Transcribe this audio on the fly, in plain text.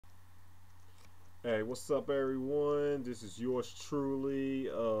Hey, what's up, everyone? This is yours truly.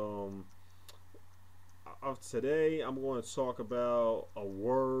 Of today, I'm going to talk about a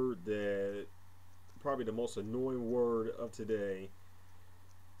word that probably the most annoying word of today,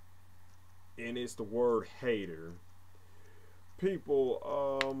 and it's the word hater.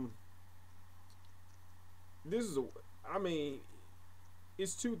 People, this is a, I mean,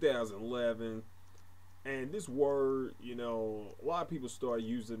 it's 2011, and this word, a lot of people started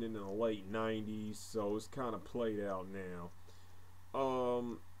using it in the late 90s, so it's kind of played out now.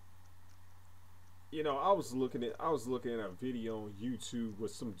 Um, I was looking at a video on YouTube where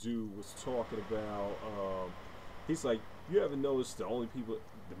some dude was talking about. He's like, you ever notice the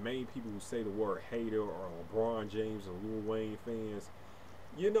main people who say the word hater are LeBron James and Lil Wayne fans?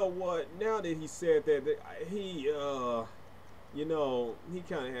 You know what? Now that he said he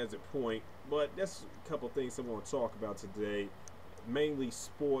kind of has a point. But that's a couple things I want to talk about today. Mainly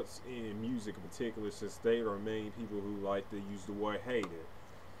sports and music in particular, since they are the main people who like to use the word hater.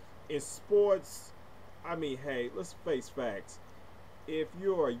 In sports, I mean, hey, let's face facts. If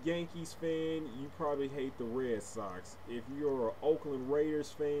you're a Yankees fan, you probably hate the Red Sox. If you're an Oakland Raiders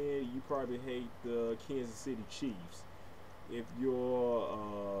fan, you probably hate the Kansas City Chiefs. If you're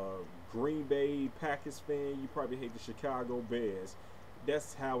a Green Bay Packers fan, you probably hate the Chicago Bears.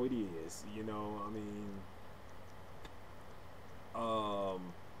 That's how it is, um,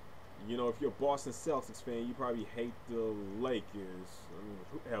 if you're a Boston Celtics fan, you probably hate the Lakers.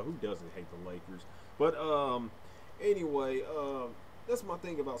 I mean, who doesn't hate the Lakers? But anyway, that's my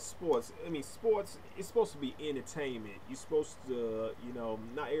thing about sports. I mean, sports it's supposed to be entertainment. You're supposed to,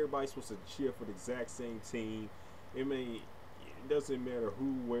 not everybody's supposed to cheer for the exact same team. I mean, it doesn't matter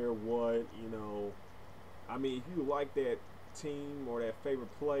who, where, what. I mean, if you like that team or that favorite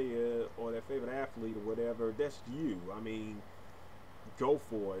player or that favorite athlete or whatever, that's you. I mean, go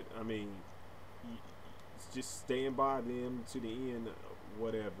for it. I mean, just stand by them to the end,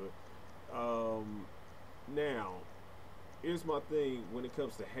 whatever. Um, Now, here's my thing when it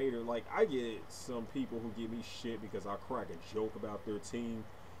comes to hater. Like, I get some people who give me shit because I crack a joke about their team,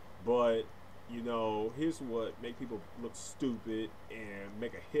 but here's what make people look stupid and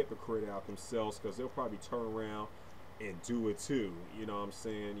make a hypocrite out themselves because they'll probably turn around and do it too. You know what I'm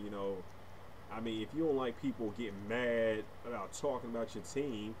saying? I mean, if you don't like people getting mad about talking about your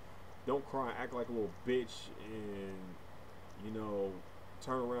team, don't cry and act like a little bitch and, you know,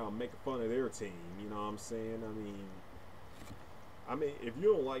 turn around making fun of their team. You know what I'm saying? I mean, if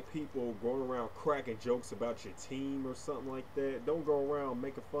you don't like people going around cracking jokes about your team or something like that, don't go around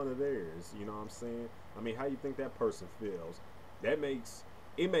making fun of theirs. You know what I'm saying? I mean, how you think that person feels? That makes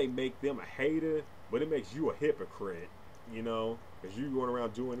it may make them a hater, but it makes you a hypocrite. Because you going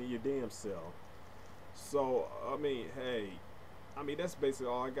around doing it your damn self. So I mean, hey, I mean that's basically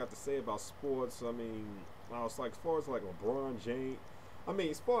all I got to say about sports. I mean, I was like, as far as like LeBron James, I mean,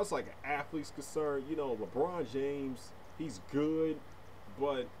 as far as like an athlete's concerned, LeBron James, he's good,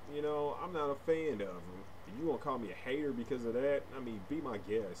 but I'm not a fan of him. If you gonna call me a hater because of that, I mean, be my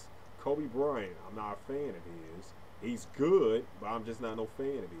guest. Kobe Bryant, I'm not a fan of his. He's good, but I'm just not no fan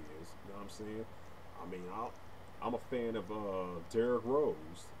of his. You know what I'm saying? I mean, I'm a fan of Derrick Rose.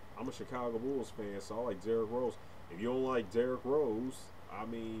 I'm a Chicago Bulls fan, so I like Derrick Rose. If you don't like Derrick Rose, I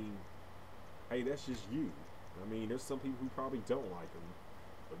mean, hey, that's just you. I mean, there's some people who probably don't like him,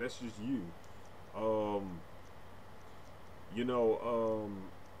 but that's just you. Um, you know,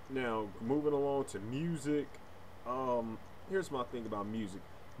 Now moving along to music. Here's my thing about music.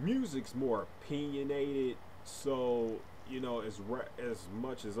 Music's more opinionated, so as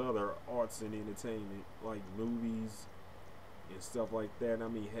much as other arts and entertainment like movies and stuff like that. I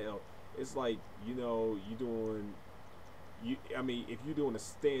mean, hell, it's like you doing you. I mean, if you're doing a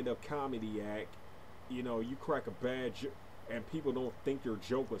stand-up comedy act, you crack a bad joke and people don't think your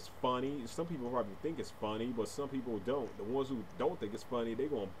joke was funny. Some people probably think it's funny, but some people don't. The ones who don't think it's funny, they're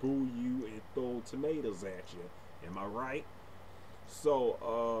gonna boo you and throw tomatoes at you. Am I right?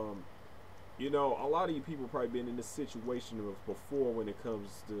 So, a lot of you people probably been in this situation before when it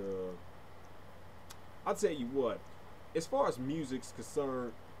comes to. I'll tell you what. As far as music's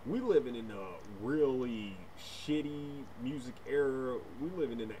concerned, we living in a really shitty music era. We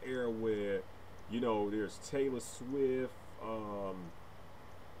living in an era where, there's Taylor Swift,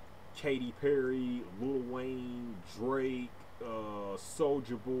 Katy Perry, Lil Wayne, Drake,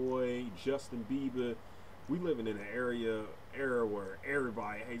 Soldier Boy, Justin Bieber. We living in an era where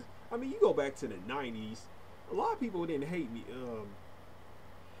everybody hates. I mean, you go back to the '90s. A lot of people didn't hate me.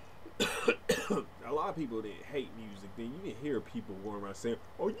 A lot of people didn't hate music. Then you didn't hear people going around saying,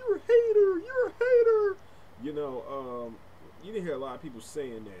 "Oh, you're a hater. You're a hater." You didn't hear a lot of people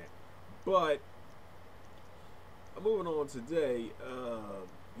saying that. But moving on today,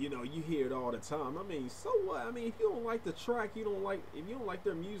 you know, you hear it all the time. I mean, so what? I mean, if you don't like the track, you don't like. If you don't like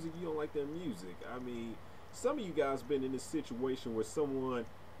their music, you don't like their music. I mean, some of you guys been in this situation where someone,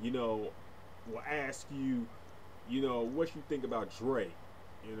 you know, will ask you, you know, what you think about Drake.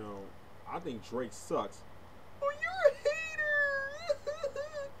 You know, I think Drake sucks. Oh, you're a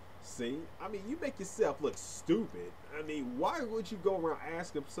hater. See, I mean, you make yourself look stupid. I mean, why would you go around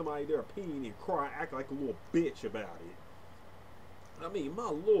asking somebody their opinion and cry, act like a little bitch about it? I mean, my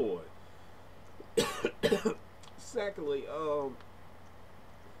lord. secondly,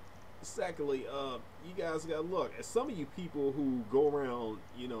 you guys gotta look at some of you people who go around,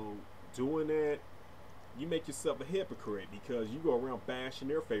 you know, doing that. You make yourself a hypocrite because you go around bashing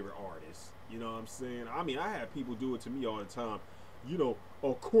their favorite artists. You know what I'm saying? I mean, I have people do it to me all the time. You know,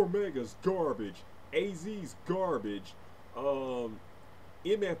 oh, Cormega's garbage, AZ's garbage,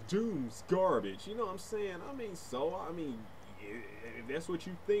 MF Doom's garbage. You know what I'm saying? I mean, if that's what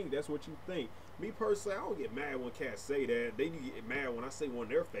you think, that's what you think. Me personally, I don't get mad when cats say that. They get mad when I say one of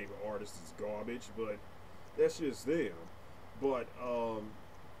their favorite artists is garbage, but that's just them. But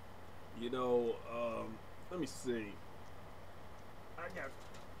you know, let me see. I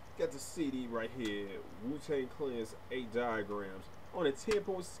got the CD right here. Wu-Tang Clan's 8 Diagrams. On a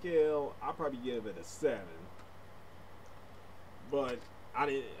 10-point scale, I probably give it a 7. But I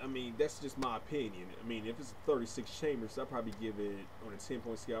didn't. I mean, that's just my opinion. I mean, if it's 36 chambers, I probably give it on a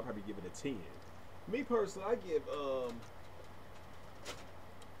 10-point scale. I probably give it a 10. Me personally, I give.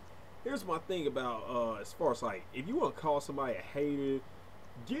 Here's my thing about as far as like, if you want to call somebody a hater,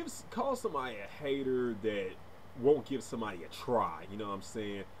 call somebody a hater that won't give somebody a try. You know what I'm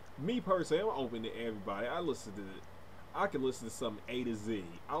saying? Me personally, I'm open to everybody. I can listen to some A to Z.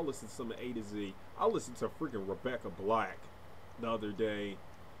 I'll listen to some A to Z. I listened to freaking Rebecca Black the other day,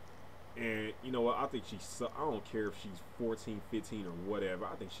 and you know what? I think I don't care if she's 14, 15, or whatever.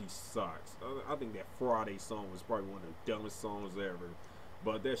 I think she sucks. I think that Friday song was probably one of the dumbest songs ever.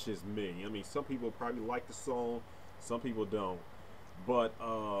 But that's just me. I mean, some people probably like the song, some people don't. But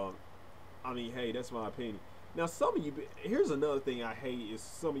I mean, hey, that's my opinion. Now, some of you, here's another thing I hate is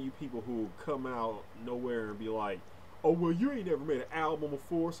some of you people who come out nowhere and be like, "Oh, well, you ain't never made an album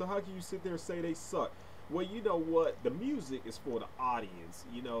before, so how can you sit there and say they suck?" Well, you know what? The music is for the audience.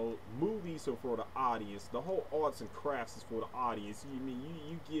 You know, movies are for the audience. The whole arts and crafts is for the audience. You mean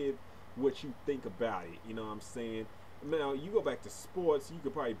you give what you think about it. You know what I'm saying? Now, you go back to sports, you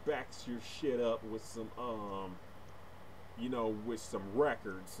could probably back your shit up with some you know, with some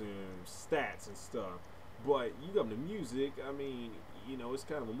records and stats and stuff. But you come to music, I mean, you know, it's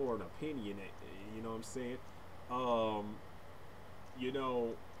kind of more an opinion. You know what I'm saying? You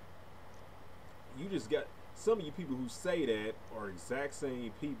know, you just got some of you people who say that are exact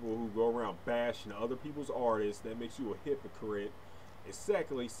same people who go around bashing other people's artists. That makes you a hypocrite. And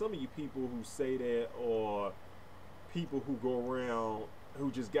secondly, some of you people who say that are people who go around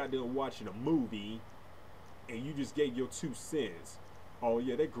who just got done watching a movie and you just gave your 2 cents. Oh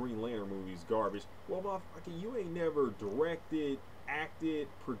yeah, that Green Lantern movie is garbage. Well, motherfucker, you ain't never directed, acted,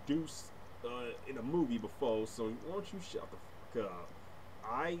 produced in a movie before, so why don't you shut the fuck up?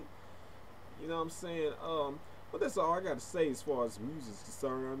 You know what I'm saying? But that's all I got to say as far as music is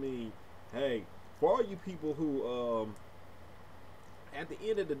concerned. I mean, hey, for all you people who, at the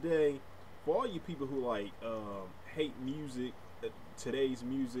end of the day, for all you people who like hate music, today's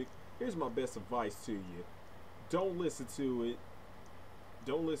music, here's my best advice to you: don't listen to it.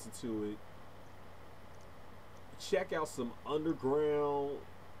 Don't listen to it. Check out some underground.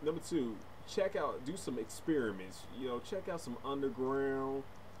 Number 2, do some experiments. You know, check out some underground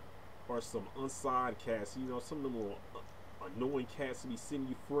or some unsigned cats. You know, some of them little annoying cats to be sending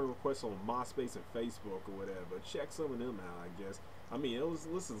you friend requests on MySpace and Facebook or whatever. Check some of them out, I guess. I mean,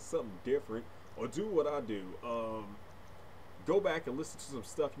 listen to something different, or do what I do. Go back and listen to some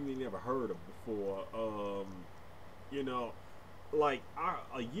stuff you ain't never heard of before. You know, like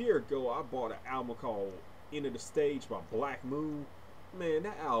a year ago, I bought an album called "End of the Stage" by Black Moon. Man,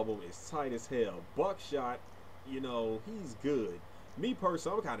 that album is tight as hell. Buckshot, you know, he's good. Me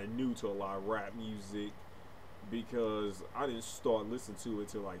personally, I'm kind of new to a lot of rap music because I didn't start listening to it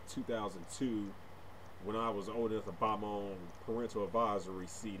till like 2002 when I was old enough to buy my own parental advisory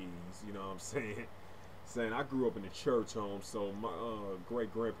CDs. You know what I'm saying? Saying I grew up in a church home, so my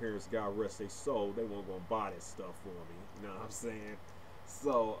great grandparents, God rest their soul, they weren't gonna buy that stuff for me. You know what I'm saying?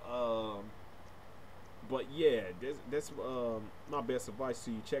 So, but yeah, that's my best advice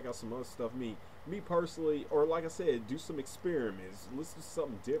to you. Check out some other stuff. Me personally, or like I said, do some experiments. Listen to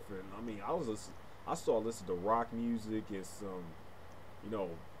something different. I mean, I started listening to rock music and some, you know,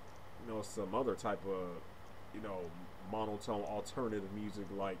 some other type of you know, monotone alternative music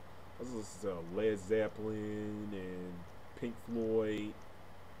like I was listening to Led Zeppelin and Pink Floyd,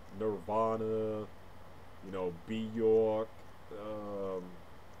 Nirvana, you know, B York, um,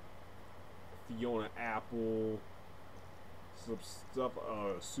 Fiona Apple, some stuff,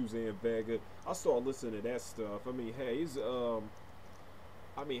 Suzanne Vega. I started listening to that stuff. I mean, hey,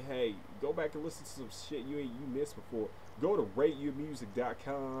 hey, go back and listen to some shit you missed before. Go to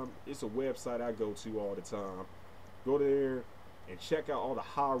rateyourmusic.com. It's a website I go to all the time. Go there and check out all the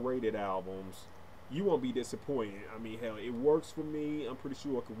high rated albums. You won't be disappointed. I mean, hell, it works for me. I'm pretty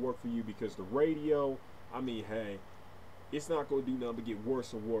sure it could work for you because the radio, I mean, hey, it's not going to do nothing but get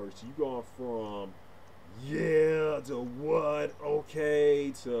worse and worse. You going from yeah to what?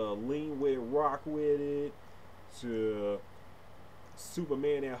 Okay to lean with it, rock with it, to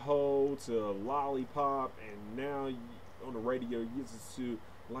Superman at Ho, to Lollipop, and now on the radio you listen to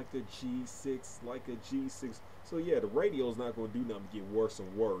like a G6, like a G6. So yeah, the radio's not going to do nothing but get worse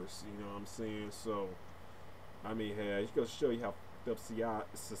and worse. You know what I'm saying? So I mean, hey, it's going to show you how up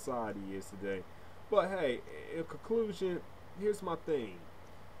society is today. But hey, in conclusion, here's my thing.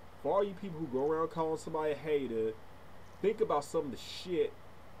 For all you people who go around calling somebody a hater, think about some of the shit,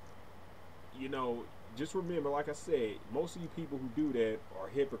 you know, just remember, like I said, most of you people who do that are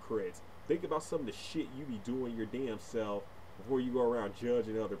hypocrites. Think about some of the shit you be doing your damn self before you go around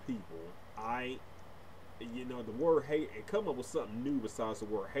judging other people. You know, the word hate, and come up with something new besides the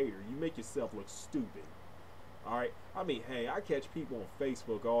word hater. You make yourself look stupid. Alright? I mean, hey, I catch people on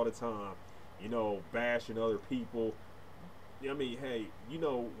Facebook all the time, you know, bashing other people. I mean, hey, you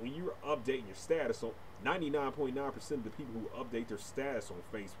know, when you're updating your status on 99.9% of the people who update their status on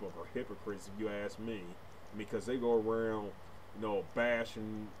Facebook are hypocrites, if you ask me, because they go around, you know,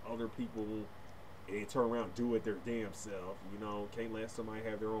 bashing other people and they turn around and do it their damn self. You know, can't let somebody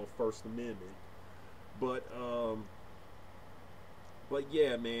have their own First Amendment. But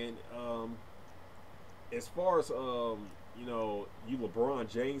yeah, man. As far as you know, you LeBron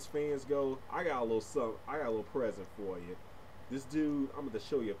James fans go, I got a little something. I got a little present for you. This dude, I'm going to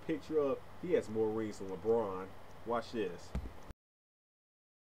show you a picture of. He has more rings than LeBron. Watch this.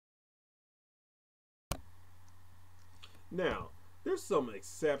 Now, there's some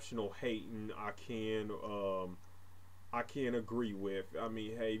exceptional hating I can agree with. I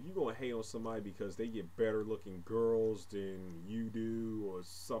mean, hey, if you're gonna hate on somebody because they get better looking girls than you do, or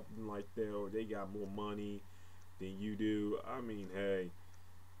something like that, or they got more money than you do, I mean, hey,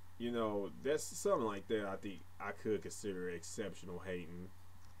 you know, that's something like that. I think I could consider exceptional hating.